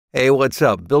Hey, what's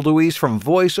up? Bill DeWeese from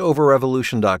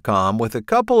VoiceOverRevolution.com with a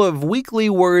couple of weekly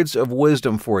words of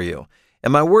wisdom for you.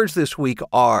 And my words this week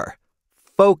are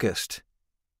focused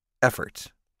effort,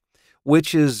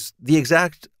 which is the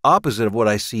exact opposite of what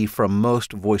I see from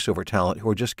most voiceover talent who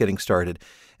are just getting started.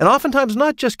 And oftentimes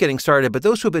not just getting started, but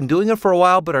those who have been doing it for a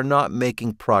while but are not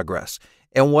making progress.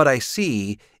 And what I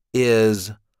see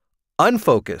is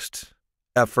unfocused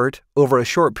effort over a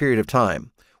short period of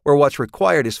time, where what's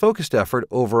required is focused effort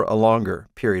over a longer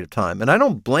period of time. And I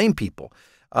don't blame people.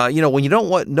 When you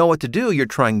don't know what to do, you're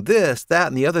trying this, that,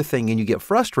 and the other thing, and you get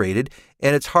frustrated,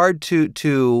 and it's hard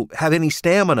to have any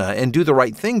stamina and do the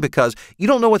right thing because you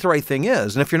don't know what the right thing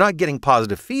is. And if you're not getting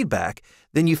positive feedback,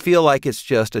 then you feel like it's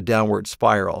just a downward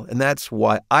spiral. And that's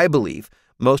why I believe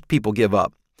most people give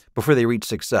up before they reach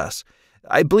success.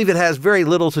 I believe it has very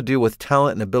little to do with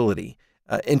talent and ability.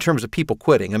 In terms of people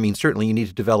quitting, I mean, certainly you need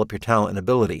to develop your talent and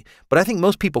ability. But I think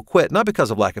most people quit not because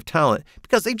of lack of talent,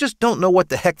 because they just don't know what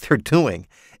the heck they're doing.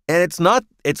 And it's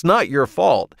not your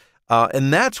fault.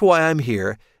 And that's why I'm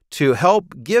here to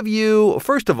help give you,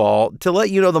 first of all, to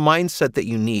let you know the mindset that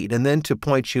you need, and then to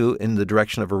point you in the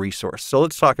direction of a resource. So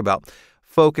let's talk about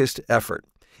focused effort.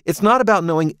 It's not about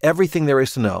knowing everything there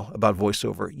is to know about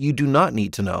voiceover. You do not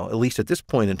need to know, at least at this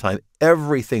point in time,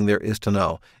 everything there is to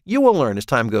know. You will learn as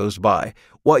time goes by.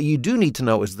 What you do need to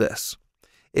know is this,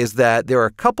 is that there are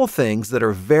a couple things that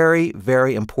are very,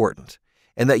 very important,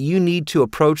 and that you need to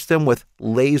approach them with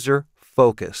laser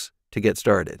focus to get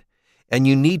started. And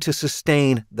you need to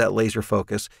sustain that laser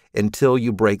focus until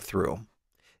you break through.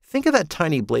 Think of that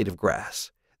tiny blade of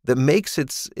grass that makes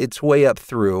its way up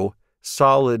through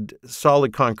solid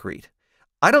concrete.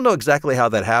 I don't know exactly how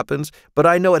that happens, but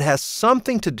I know it has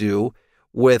something to do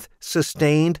with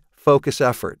sustained focus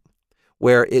effort,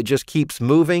 where it just keeps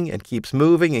moving and keeps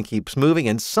moving and keeps moving,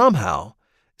 and somehow,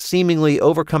 seemingly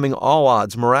overcoming all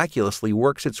odds, miraculously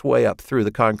works its way up through the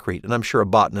concrete. And I'm sure a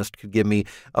botanist could give me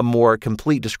a more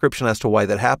complete description as to why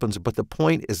that happens. But the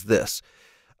point is this: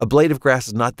 a blade of grass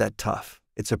is not that tough.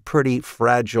 It's a pretty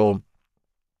fragile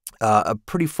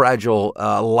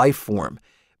life form,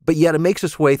 but yet it makes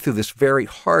its way through this very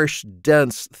harsh,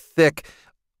 dense, thick,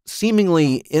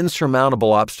 seemingly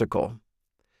insurmountable obstacle.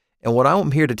 And what I'm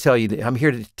here today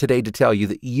to tell you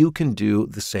that you can do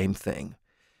the same thing.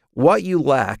 What you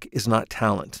lack is not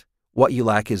talent. What you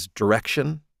lack is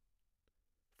direction,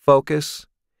 focus,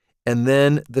 and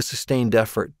then the sustained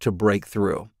effort to break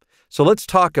through. So let's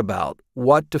talk about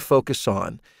what to focus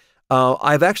on.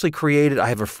 I have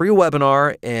a free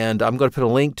webinar, and I'm going to put a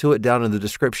link to it down in the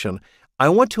description. I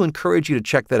want to encourage you to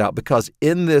check that out because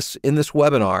in this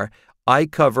webinar, I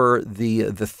cover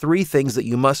the three things that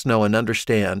you must know and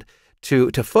understand to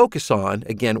focus on,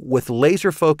 again, with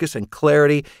laser focus and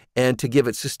clarity, and to give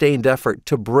it sustained effort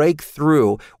to break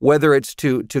through, whether it's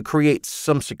to create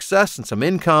some success and some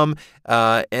income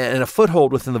and a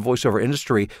foothold within the voiceover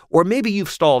industry, or maybe you've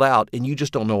stalled out and you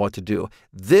just don't know what to do.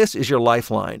 This is your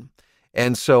lifeline.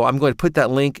 And so I'm going to put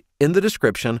that link in the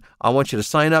description. I want you to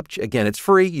sign up. Again, it's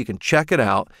free. You can check it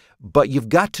out, but you've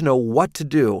got to know what to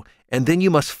do. And then you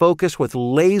must focus with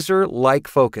laser-like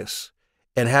focus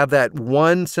and have that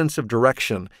one sense of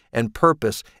direction and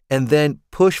purpose, and then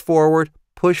push forward,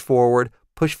 push forward,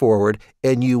 push forward,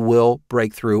 and you will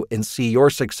break through and see your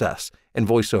success in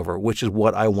voiceover, which is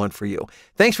what I want for you.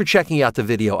 Thanks for checking out the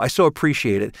video. I so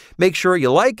appreciate it. Make sure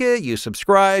you like it, you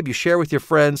subscribe, you share with your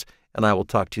friends, and I will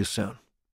talk to you soon.